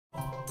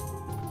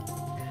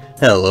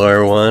Hello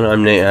everyone,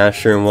 I'm Nate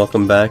Asher and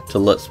welcome back to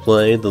Let's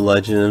Play The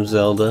Legend of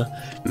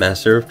Zelda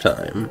Master of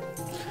Time.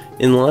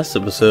 In the last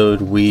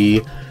episode we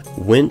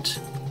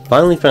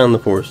finally found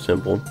the Forest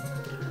Temple,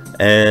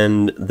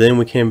 and then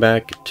we came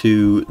back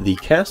to the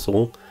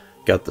castle,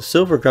 got the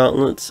silver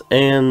gauntlets,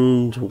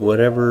 and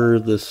whatever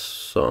this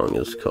song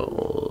is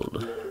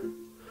called.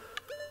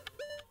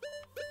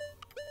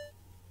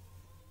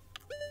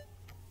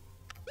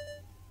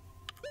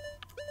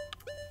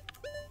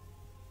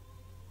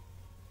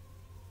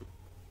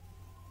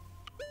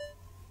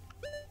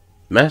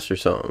 Master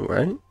song,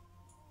 right?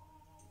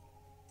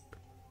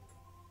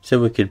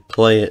 Said we could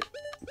play it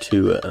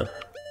to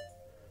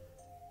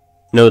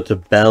no, it's a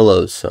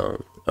bellows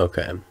song.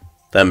 Okay,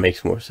 that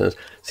makes more sense.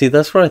 See,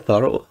 that's what I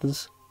thought it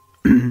was.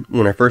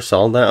 When I first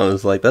saw that, I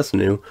was like, that's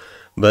new.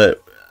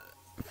 But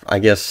I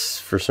guess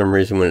for some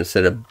reason when it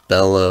said a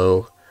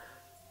bellow,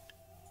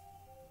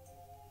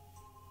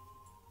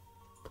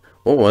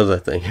 what was I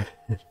thinking?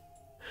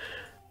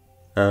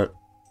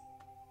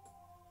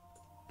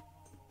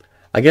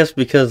 I guess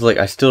because, like,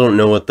 I still don't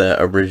know what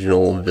that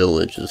original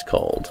village is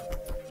called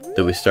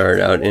that we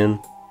started out in.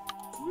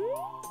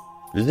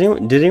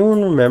 Did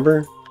anyone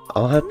remember?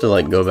 I'll have to,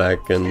 like, go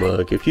back and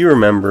look. If you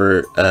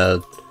remember,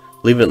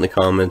 leave it in the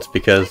comments,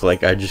 because,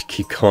 like, I just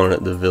keep calling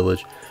it the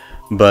village.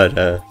 But,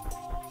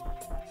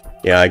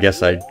 yeah, I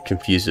guess I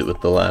confused it with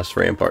the last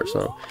Rampart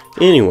song.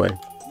 Anyway.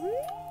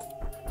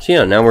 So,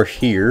 yeah, now we're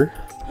here.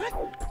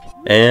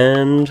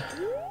 And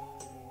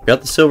got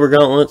the silver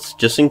gauntlets,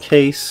 just in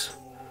case.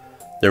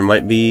 There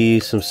might be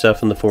some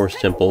stuff in the Forest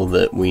Temple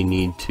that we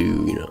need to,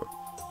 you know,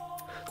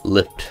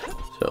 lift.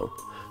 So,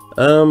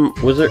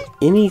 was there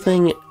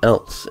anything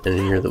else in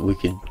here that we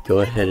could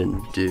go ahead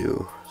and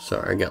do?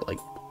 Sorry, I got, like,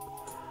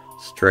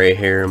 stray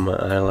hair in my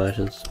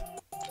eyelashes.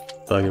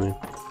 Bugging me.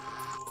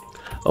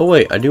 Oh,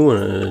 wait, I do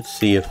want to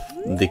see if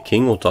the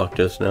king will talk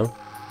to us now.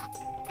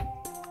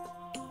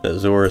 That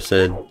Zora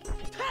said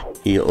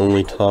he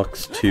only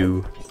talks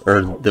to,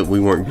 or that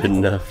we weren't good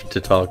enough to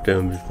talk to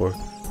him before.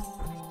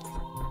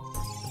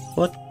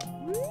 What?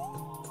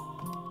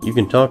 You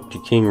can talk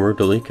to King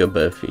Rotalika,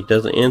 but if he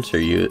doesn't answer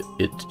you,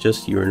 it's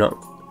just you are not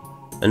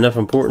enough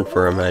important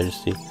for Her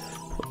Majesty.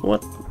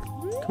 What?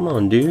 Come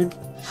on, dude.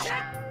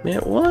 Man,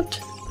 what?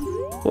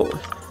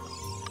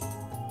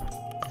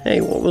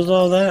 Hey, what was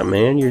all that,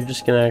 man? You're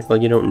just gonna act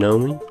like you don't know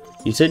me?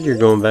 You said you're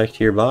going back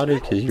to your body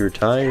because you were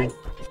tired.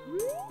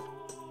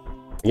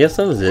 I guess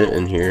that was it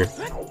in here.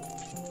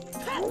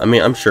 I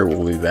mean, I'm sure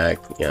we'll be back.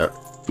 Yeah.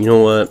 You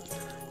know what?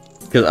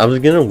 Because I was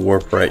going to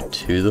warp right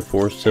to the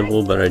Forest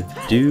Temple, but I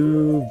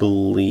do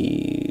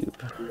believe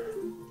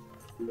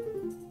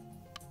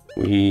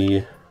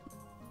we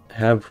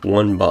have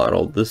one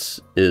bottle. This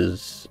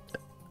is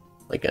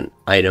like an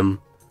item,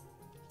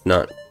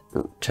 not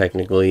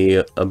technically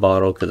a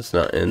bottle because it's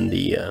not in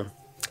the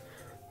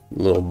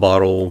little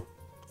bottle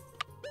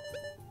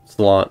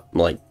slot,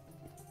 like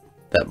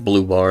that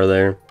blue bar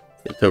there.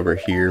 It's over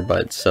here by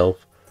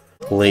itself.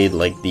 Played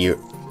like the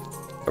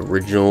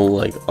original,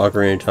 like,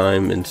 Ocarina of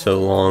Time in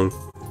so long.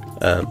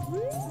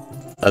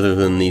 Other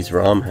than these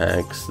ROM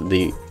hacks,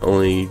 the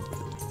only,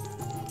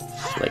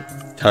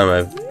 like, time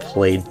I've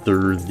played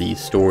through the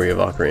story of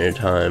Ocarina of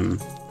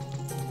Time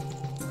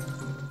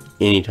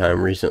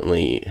anytime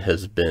recently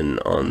has been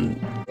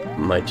on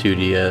my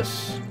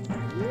 2DS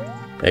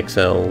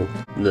XL,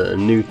 the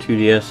new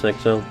 2DS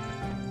XL.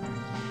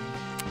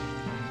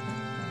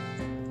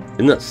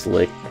 Isn't that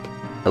slick?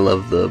 I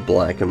love the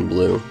black and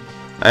blue.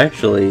 I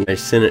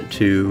sent it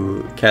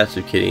to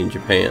Katsukitty in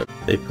Japan.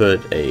 They put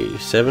a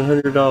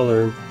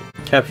 $700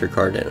 capture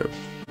card in it.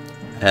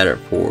 I had it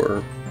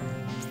for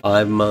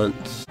 5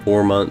 months,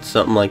 4 months,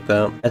 something like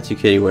that.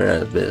 Katsukitty went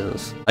out of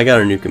business. I got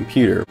a new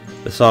computer.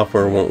 The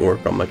software won't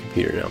work on my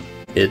computer now.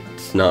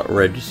 It's not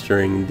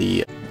registering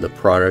the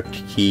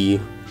product key.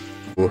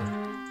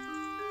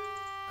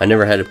 I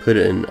never had to put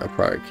it in a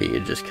product key.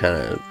 It just kind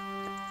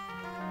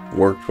of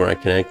worked when I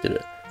connected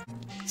it.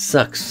 It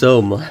sucks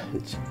so much.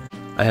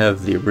 I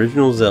have the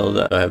original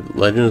Zelda, I have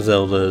Legend of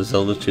Zelda,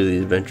 Zelda 2, The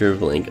Adventure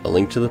of Link, A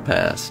Link to the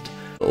Past,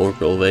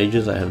 Oracle of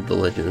Ages, I have the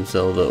Legend of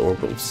Zelda,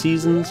 Oracle of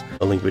Seasons,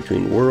 A Link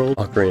Between Worlds,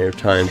 Ocarina of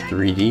Time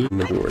 3D,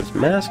 Majora's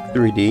Mask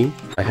 3D,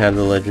 I have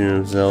the Legend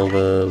of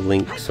Zelda,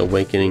 Link's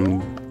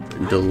Awakening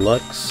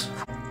Deluxe.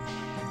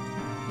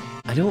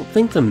 I don't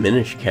think the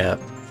Minish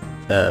Cap,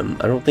 I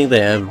don't think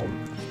they have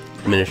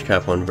Minish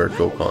Cap on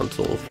Virtual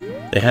Console.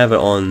 They have it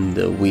on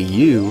the Wii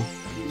U,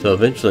 so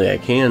eventually I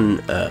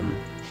can,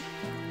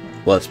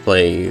 Let's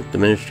play the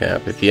Minish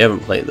Cap. If you haven't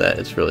played that,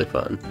 it's really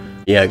fun.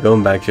 Yeah,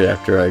 going back to it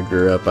after I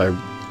grew up,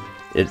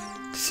 it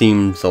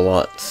seems a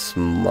lot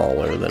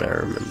smaller than I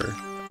remember.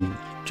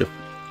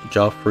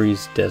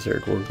 Joffrey's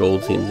Desert, where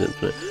gold seems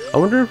infinite. I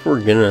wonder if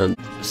we're gonna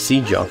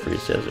see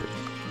Joffrey's Desert.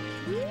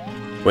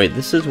 Wait,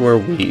 this is where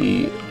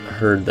we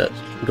heard that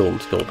golden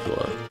skull come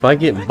out. If I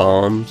get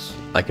bombs,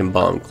 I can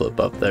bomb clip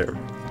up there.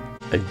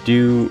 I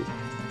do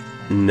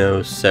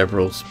know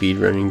several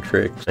speedrunning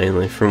tricks,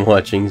 mainly from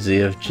watching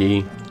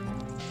ZFG.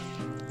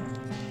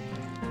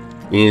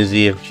 Any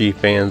ZFG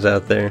fans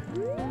out there?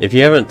 If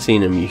you haven't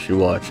seen him, you should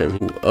watch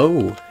him.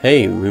 Oh,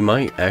 hey, we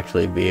might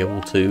actually be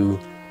able to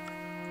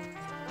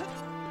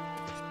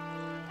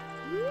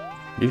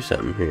do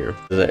something here.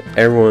 That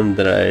everyone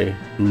that I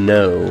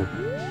know,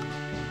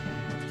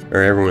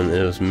 or everyone that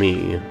knows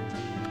me,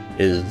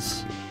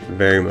 is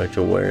very much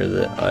aware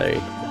that I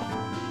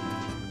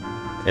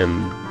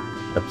am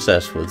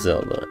obsessed with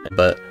Zelda.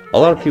 But a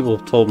lot of people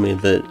have told me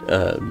that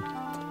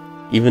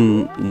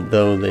even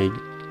though they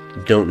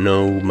don't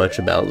know much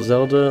about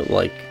Zelda,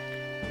 like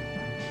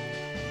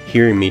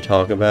hearing me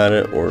talk about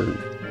it, or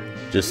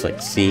just like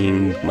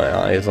seeing my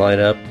eyes light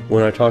up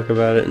when I talk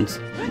about it,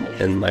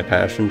 and my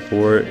passion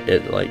for it,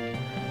 it like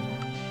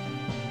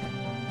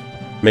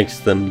makes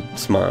them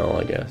smile,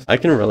 I guess. I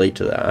can relate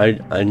to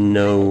that. I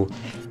know,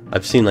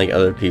 I've seen like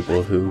other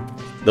people who,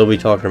 they'll be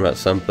talking about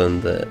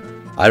something that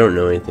I don't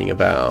know anything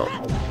about,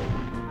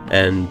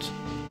 and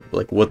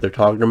like what they're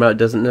talking about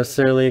doesn't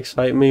necessarily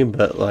excite me,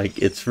 but like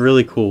it's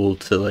really cool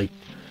to like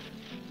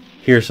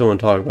hear someone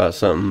talk about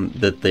something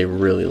that they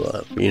really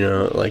love, you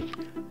know, like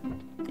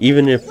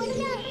even if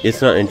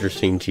it's not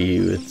interesting to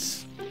you,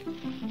 it's,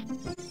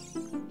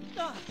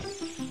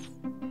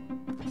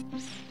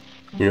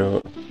 you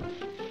know,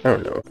 I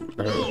don't know,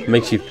 it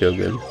makes you feel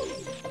good.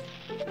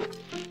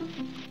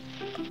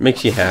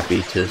 Makes you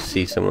happy to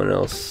see someone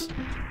else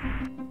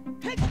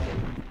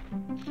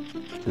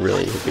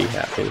really be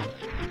happy.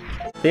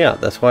 But yeah,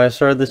 that's why I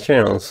started this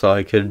channel, so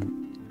I could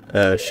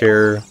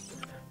share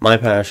my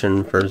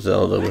passion for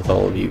Zelda with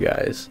all of you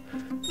guys.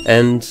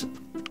 And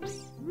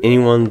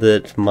anyone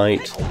that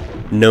might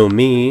know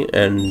me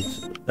and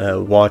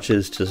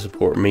watches to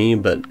support me,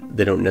 but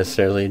they don't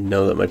necessarily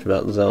know that much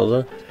about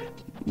Zelda,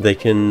 they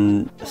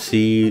can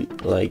see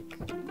like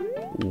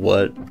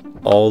what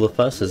all the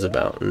fuss is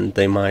about, and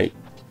they might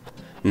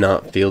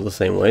not feel the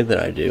same way that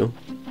I do,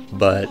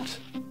 but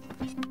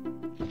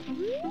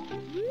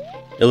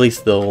at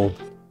least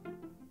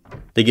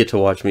they get to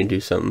watch me do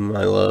something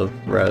I love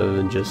rather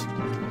than just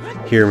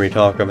hear me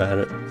talk about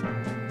it.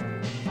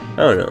 I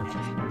don't know.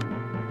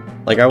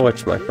 Like I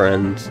watch my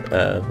friends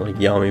like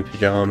Yami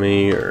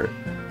Pajami, or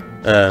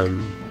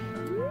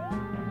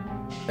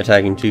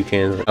Attacking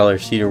Toucans, Tyler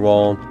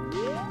Cedarwall,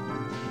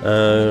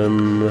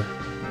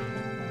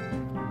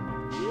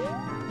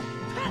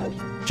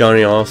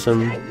 Johnny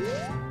Awesome.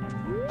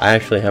 I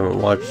actually haven't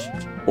watched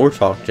or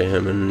talked to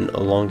him in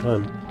a long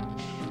time.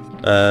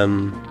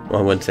 Well,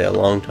 I wouldn't say a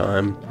long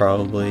time,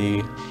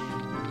 probably.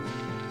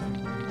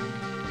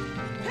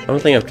 I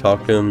don't think I've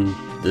talked to him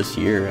this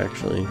year,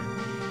 actually.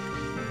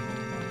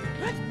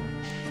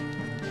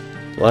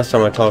 The last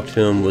time I talked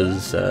to him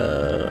was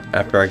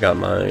after I got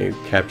my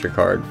capture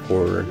card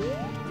for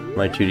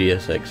my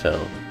 2DS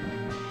XL.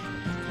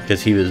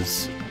 Because he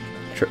was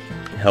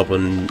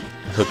helping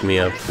hook me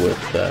up with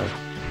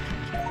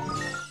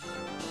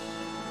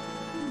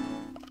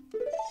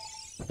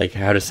like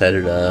how to set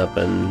it up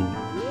and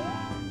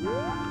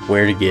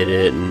where to get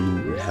it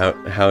and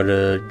how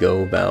to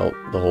go about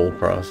the whole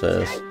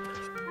process.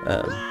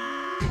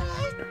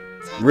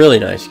 Really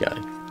nice guy,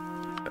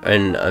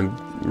 and I'm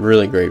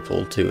really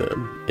grateful to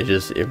him. It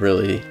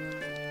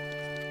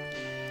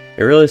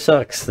really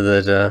sucks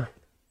that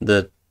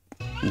the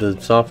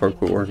software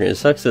quit working. It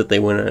sucks that they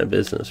went out of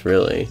business,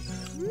 really.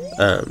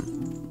 I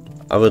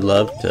would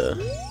love to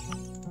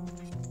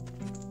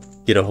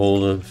get a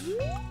hold of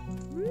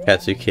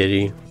Katsu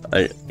Kitty.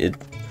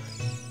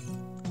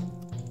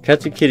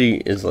 Katsu Kitty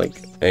is like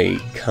a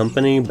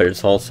company, but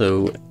it's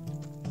also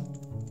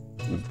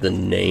the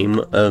name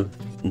of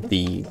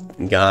the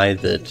guy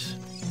that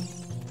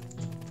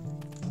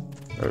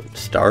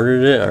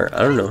started it, or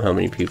I don't know how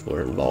many people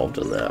are involved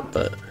in that,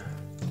 but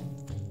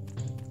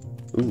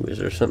ooh, is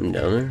there something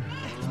down there?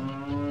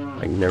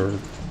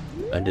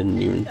 I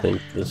didn't even think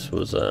this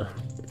was a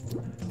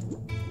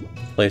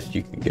place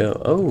you could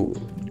go. Oh,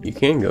 you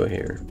can go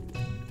here.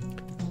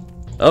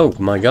 Oh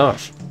my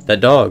gosh, that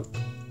dog.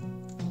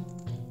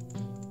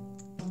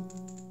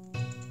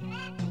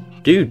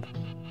 Dude,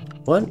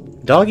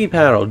 what? Doggy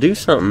paddle, do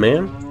something,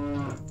 man.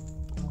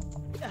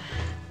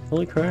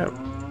 Holy crap.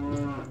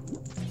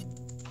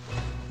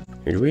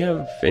 Here, do we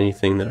have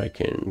anything that I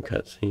can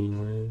cutscene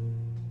with?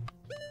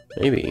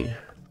 Maybe.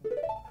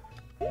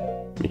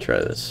 Let me try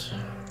this.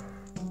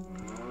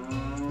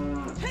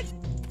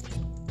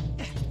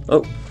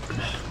 Oh,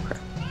 crap.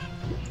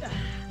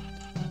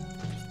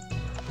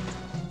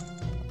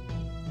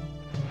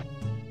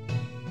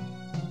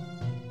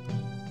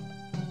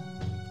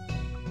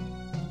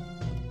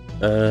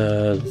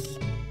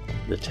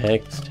 The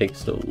text takes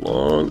so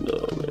long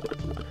though, man.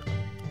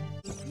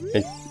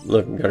 Hey,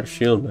 look, I got her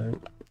shield back.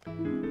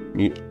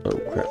 Oh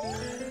crap.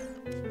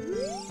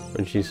 What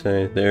did she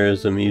say? There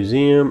is a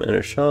museum and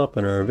a shop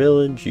in our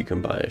village. You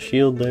can buy a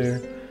shield there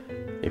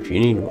if you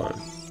need one.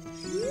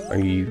 Are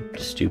you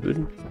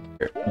stupid?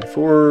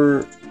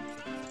 Before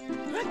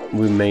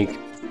we make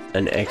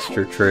an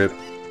extra trip...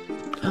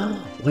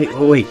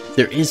 wait,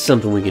 there is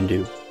something we can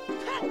do.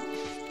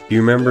 Do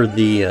you remember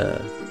the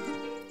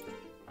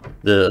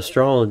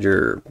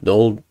astrologer, the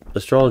old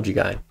astrology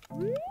guy?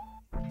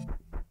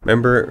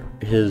 Remember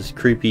his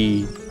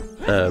creepy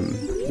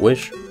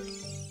wish?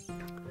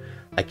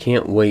 I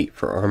can't wait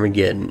for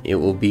Armageddon. It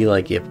will be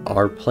like if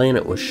our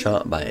planet was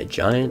shot by a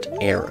giant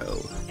arrow.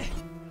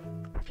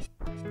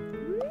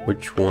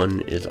 Which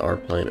one is our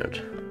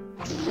planet?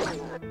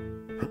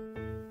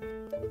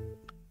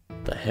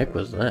 The heck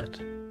was that?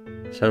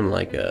 Sounded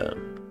like a...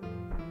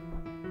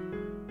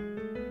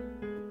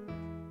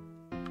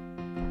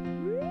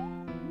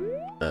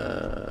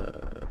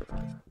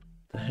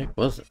 the heck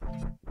was it?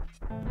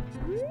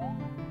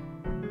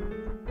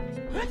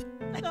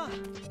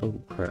 Oh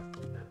crap.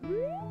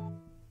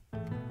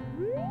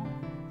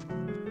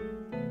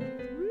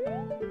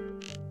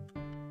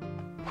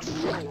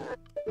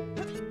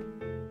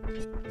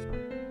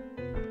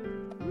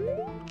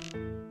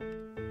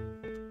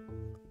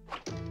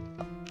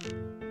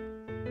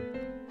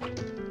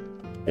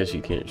 Guess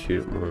you can't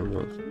shoot it more than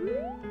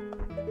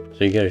once.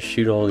 So you gotta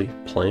shoot all these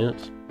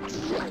plants?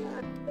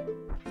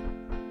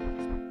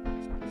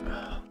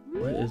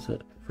 What is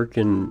that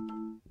freaking...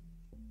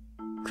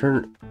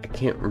 I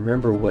can't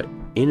remember what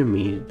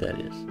enemy that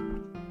is.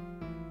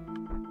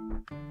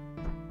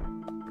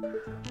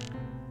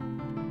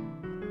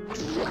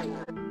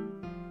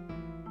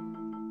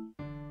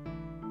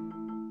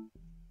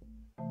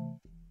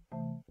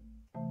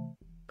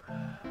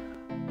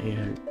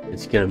 Man,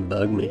 it's gonna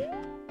bug me. I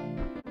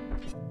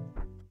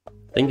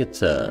think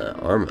it's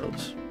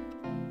Armos.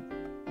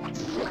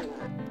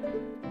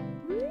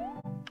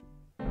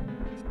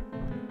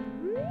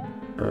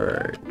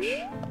 Alright.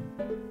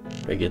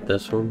 I get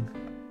this one.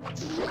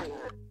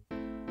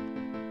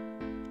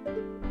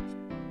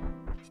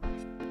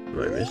 Am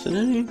I missing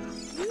any?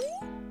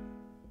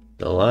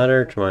 The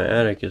ladder to my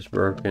attic is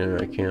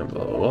broken. I can't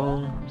blah blah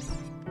blah.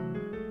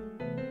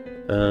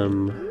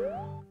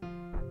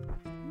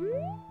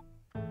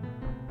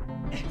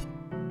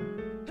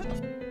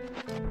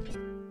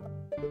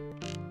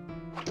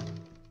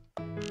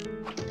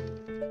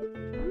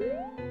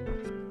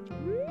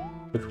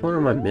 Which one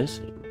am I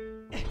missing?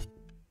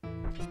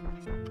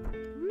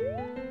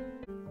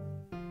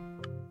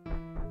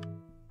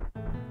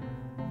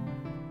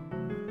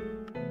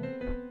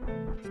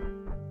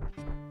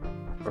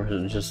 Or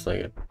is it just like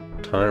a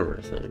timer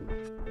thing?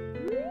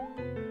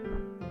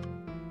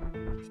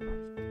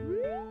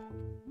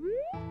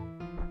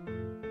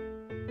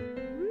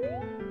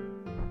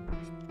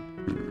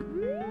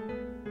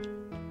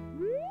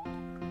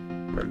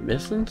 Am I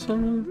missing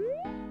something?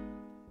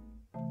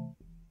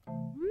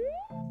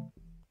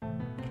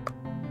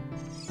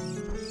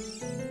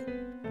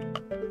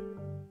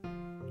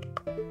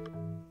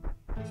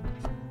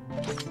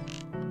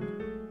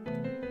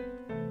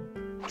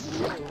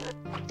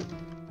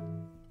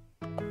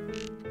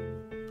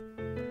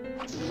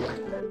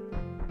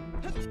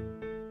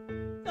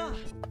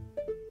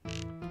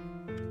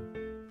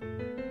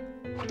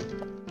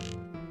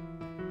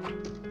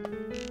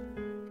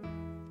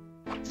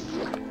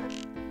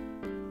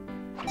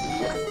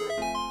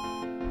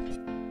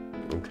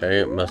 Okay,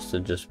 it must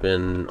have just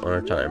been on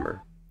a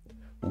timer.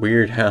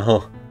 Weird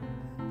how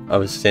I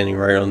was standing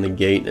right on the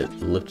gate. It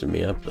lifted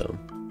me up though.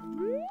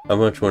 How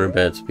much want to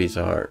bet it's a piece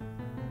of heart?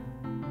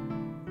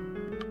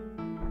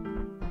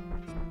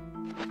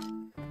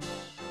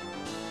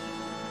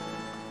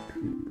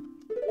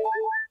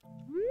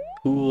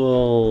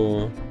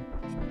 Cool.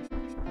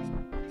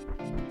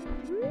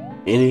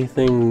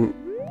 Anything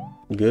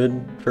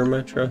good for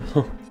my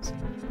travels?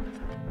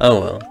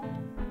 Oh well.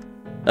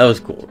 That was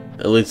cool.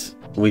 At least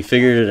we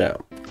figured it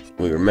out.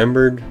 We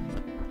remembered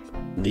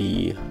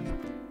the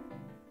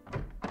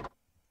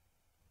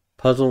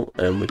puzzle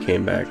and we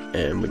came back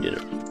and we did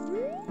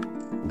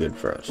it. Good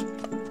for us.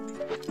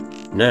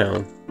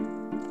 Now,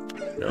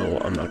 no,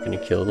 I'm not going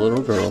to kill the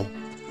little girl.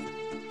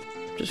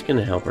 I'm just going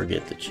to help her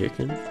get the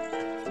chicken.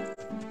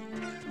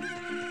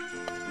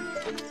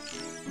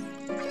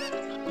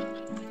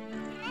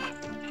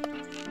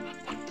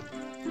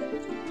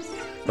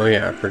 Oh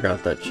yeah, I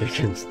forgot that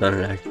chicken's not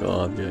an actual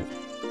object.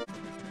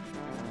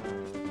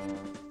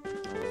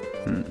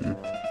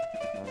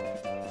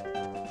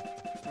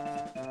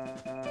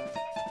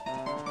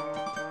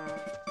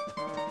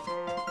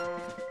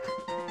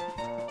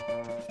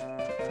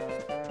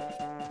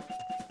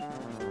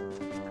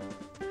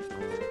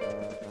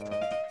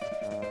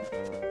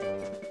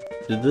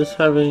 Did this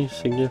have any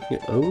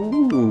significant...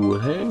 Oh,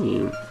 hey!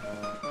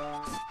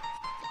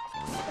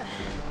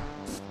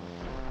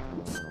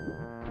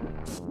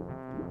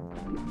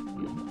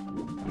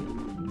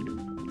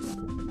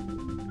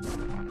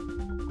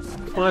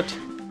 What?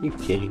 Are you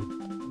kidding?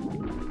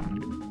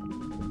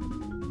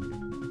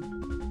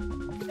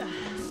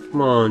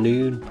 Come on,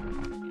 dude.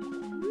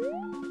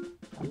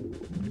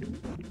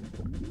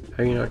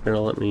 How are you not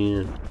gonna let me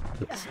in?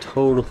 That's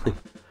totally...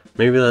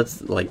 Maybe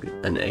that's like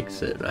an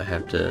exit. I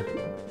have to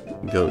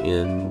go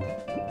in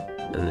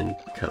and then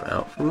come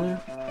out from there?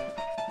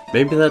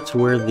 Maybe that's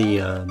where the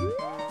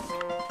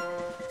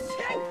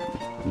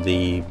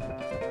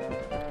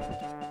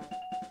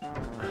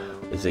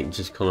is it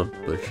just called a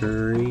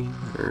butchery?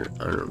 Or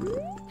I don't know.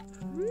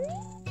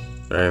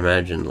 But I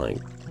imagine like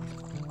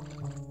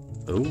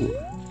Ooh.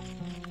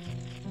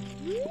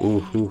 Ooh,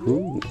 hoo,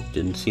 hoo.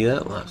 Didn't see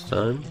that last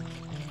time.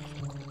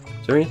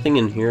 Is there anything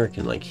in here I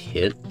can, like,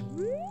 hit?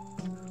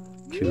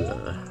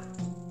 To,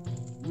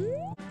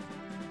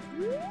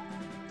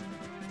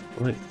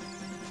 Wait.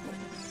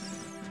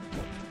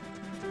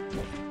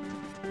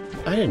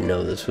 I didn't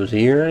know this was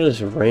here. I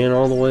just ran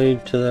all the way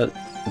to that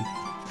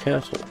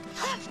castle.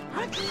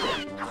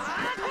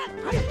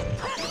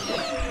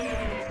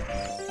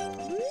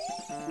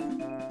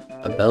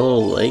 A Bellow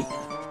Lake?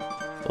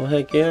 Oh,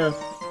 heck yeah.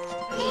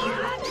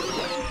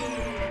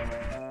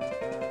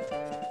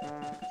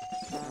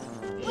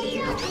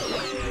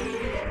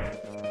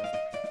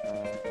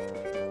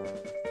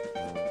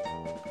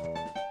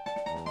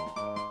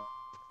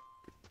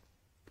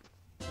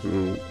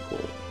 Cool.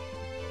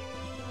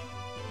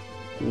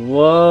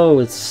 Whoa,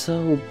 it's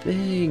so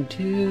big,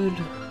 dude.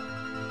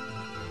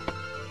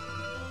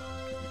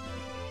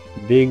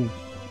 Big,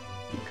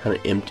 kind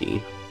of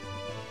empty.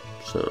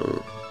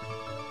 So,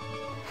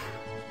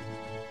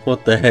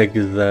 what the heck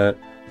is that?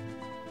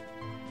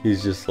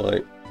 He's just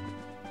like,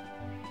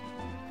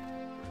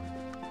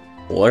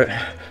 what?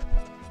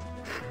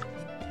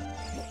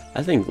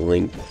 I think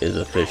Link is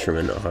a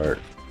fisherman at heart.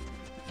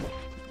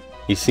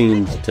 He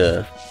seems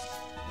to,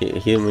 I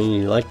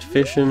mean, he liked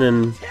fishing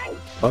and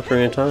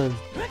Ocarina of Time.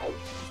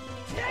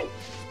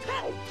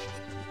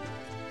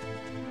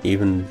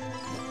 Even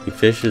he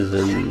fishes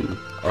in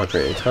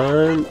Ocarina of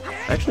Time.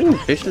 Actually, he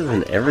fishes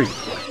in every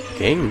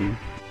game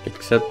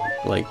except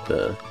like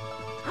the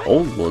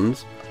old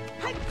ones.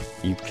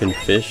 You can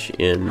fish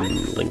in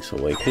Link's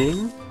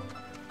Awakening.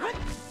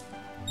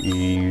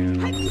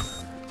 You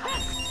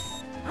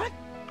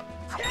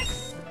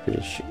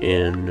fish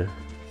in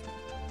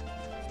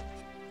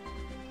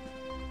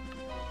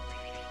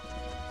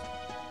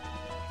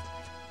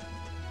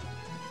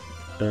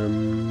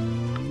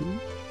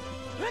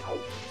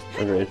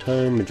Ocarina of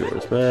Time,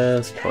 Majora's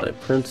Mask,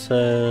 Twilight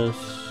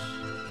Princess.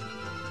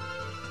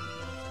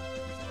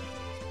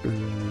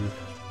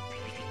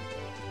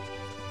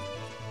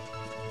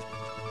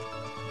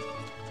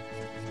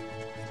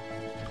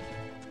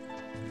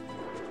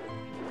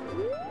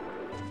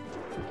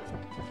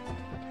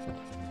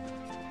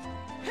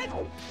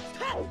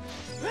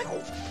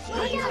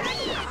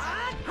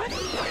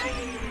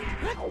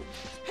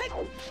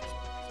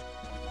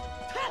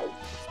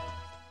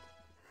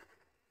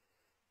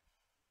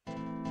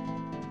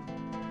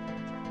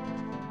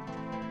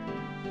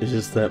 It's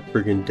just that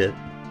friggin' dead.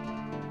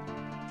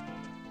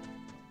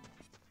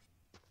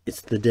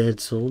 It's the dead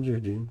soldier,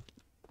 dude.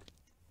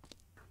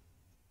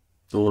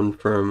 The one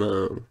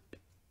from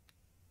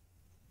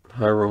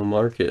Hyrule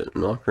Market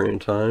in Ocarina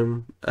of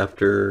Time.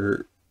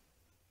 After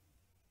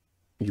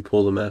you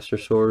pull the Master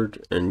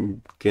Sword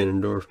and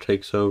Ganondorf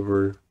takes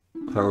over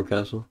Hyrule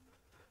Castle.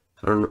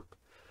 I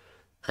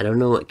don't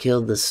know what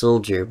killed the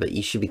soldier, but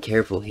you should be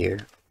careful here.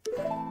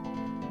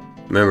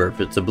 Remember,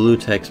 if it's a blue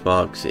text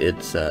box,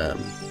 it's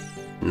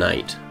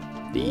Knight,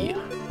 the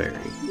fairy.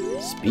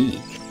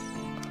 Speak.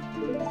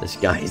 This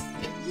guy's...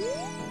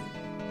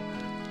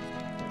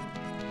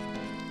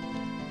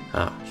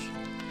 Gosh.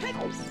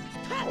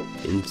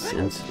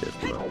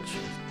 Insensitive much.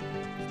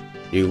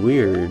 Dude,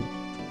 weird.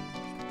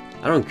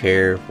 I don't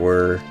care if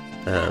we're,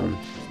 oh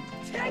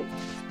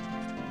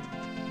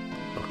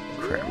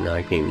crap, now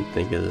I can't even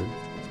think of the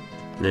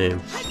name.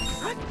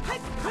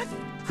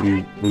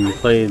 When you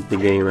play the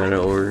game out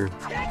of order.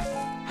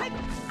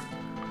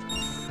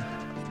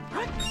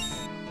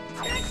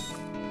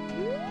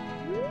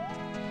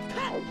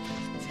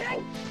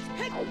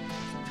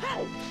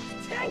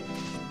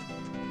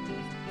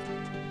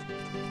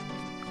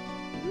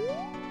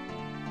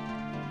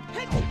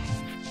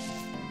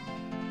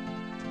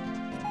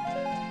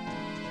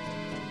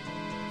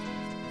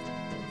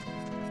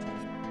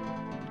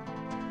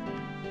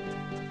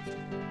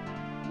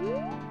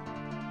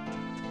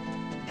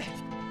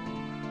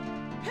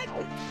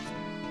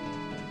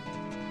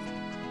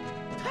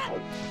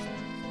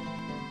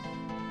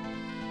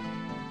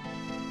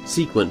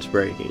 Sequence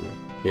breaking.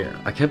 Yeah,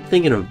 I kept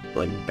thinking of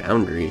like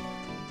Boundary,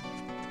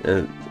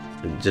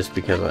 just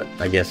because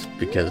I guess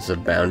because it's a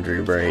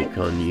Boundary break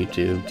on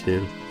YouTube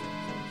too.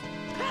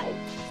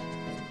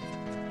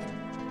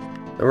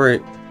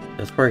 Alright,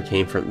 that's where it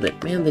came from.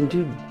 Man, then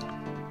dude,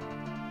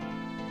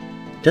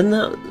 doesn't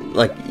that,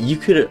 like, you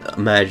could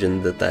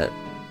imagine that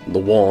the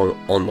wall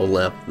on the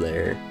left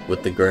there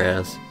with the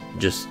grass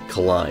just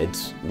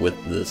collides with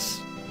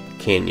this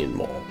canyon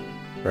wall,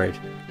 right?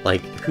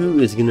 Like, who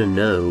is gonna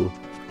know?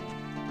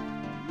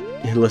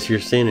 Unless you're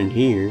standing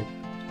here,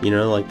 you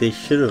know, like they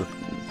should have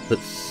put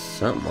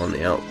something on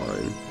the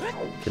outline,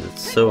 because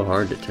it's so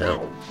hard to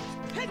tell.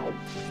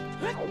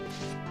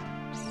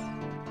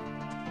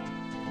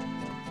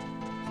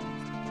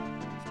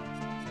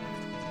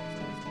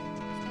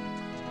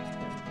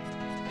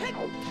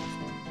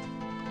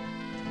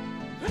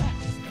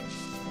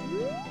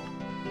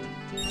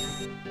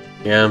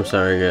 Yeah, I'm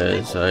sorry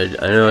guys, I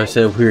know I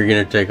said we were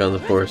gonna take on the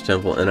Forest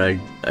Temple, and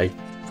I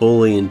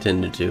fully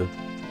intended to.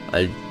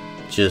 I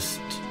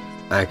just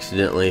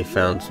accidentally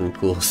found some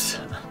cool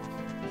stuff.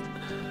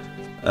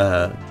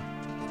 But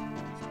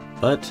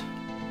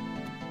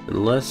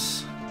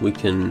unless we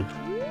can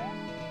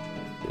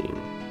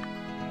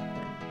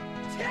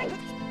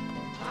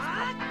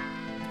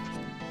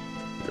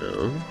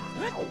no.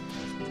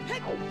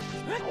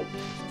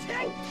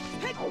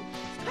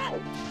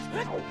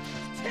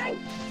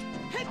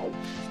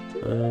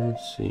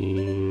 Let's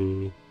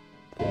see.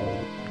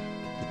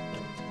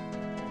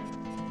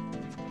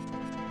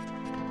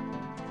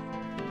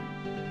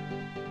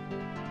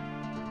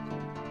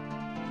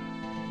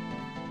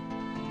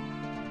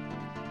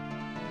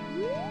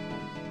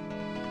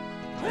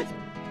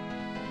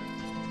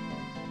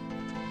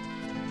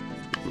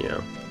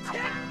 Yeah.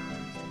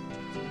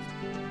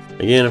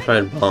 Again, if I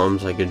had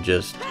bombs, I could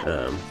just,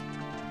 man,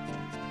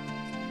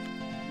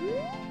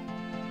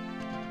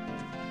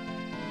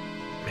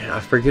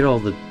 I forget all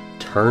the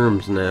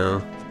terms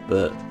now,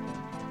 but...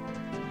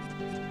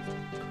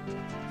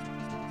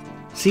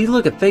 See,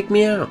 look, it faked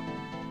me out!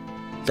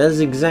 That's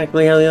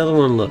exactly how the other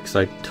one looks.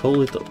 I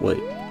totally thought,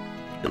 wait,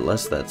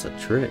 unless that's a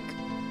trick.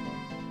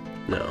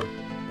 No,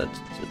 that's,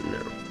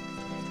 no.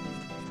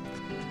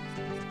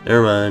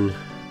 Never mind.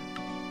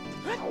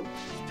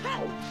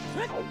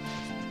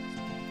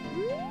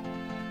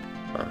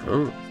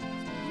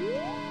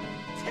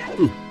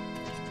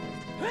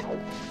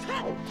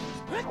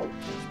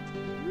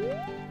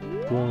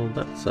 Well,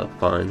 that's a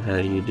fine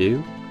how do you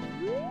do.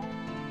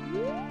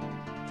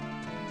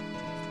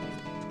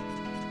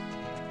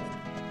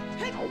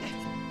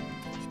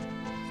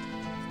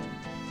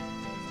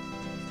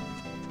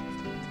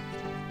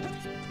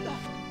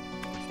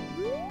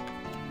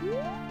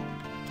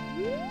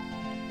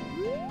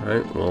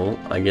 Alright, well,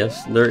 I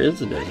guess there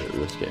is a desert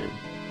in this game.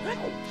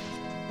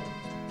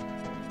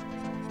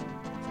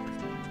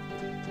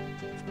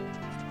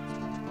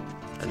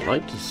 I'd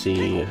like to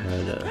see how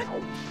to...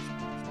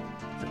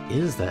 What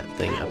is that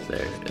thing up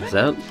there? Is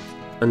that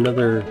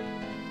another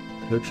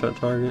hookshot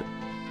target?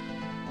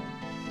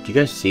 Do you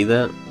guys see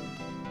that? You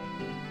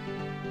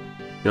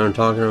know what I'm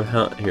talking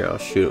about? Here, I'll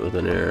shoot it with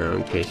an arrow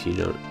in case you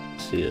don't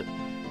see it.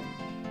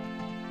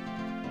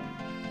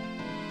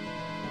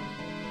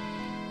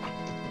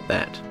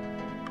 That.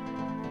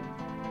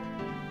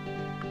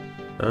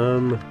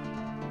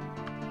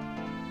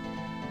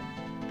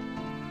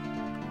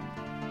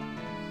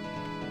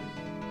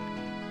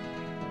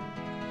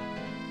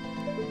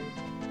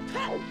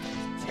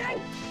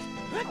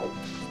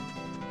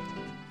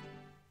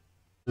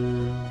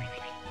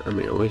 I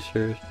mean,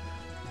 oysters.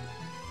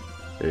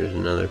 There's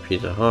another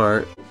piece of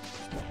heart.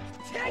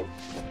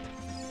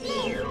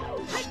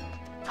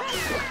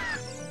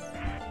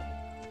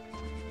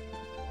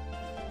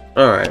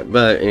 Alright,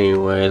 but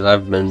anyways,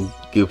 I've been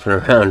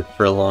goofing around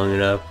for long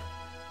enough.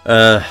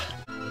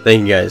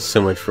 Thank you guys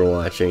so much for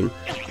watching.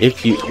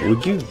 If you,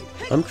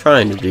 I'm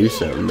trying to do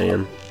something,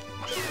 man.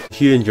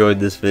 If you enjoyed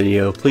this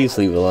video, please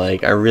leave a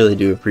like. I really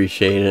do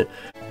appreciate it.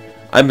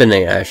 I've been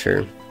Nate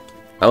Asher.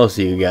 I will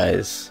see you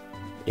guys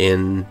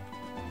in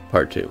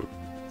part 2.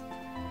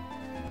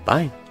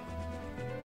 Bye.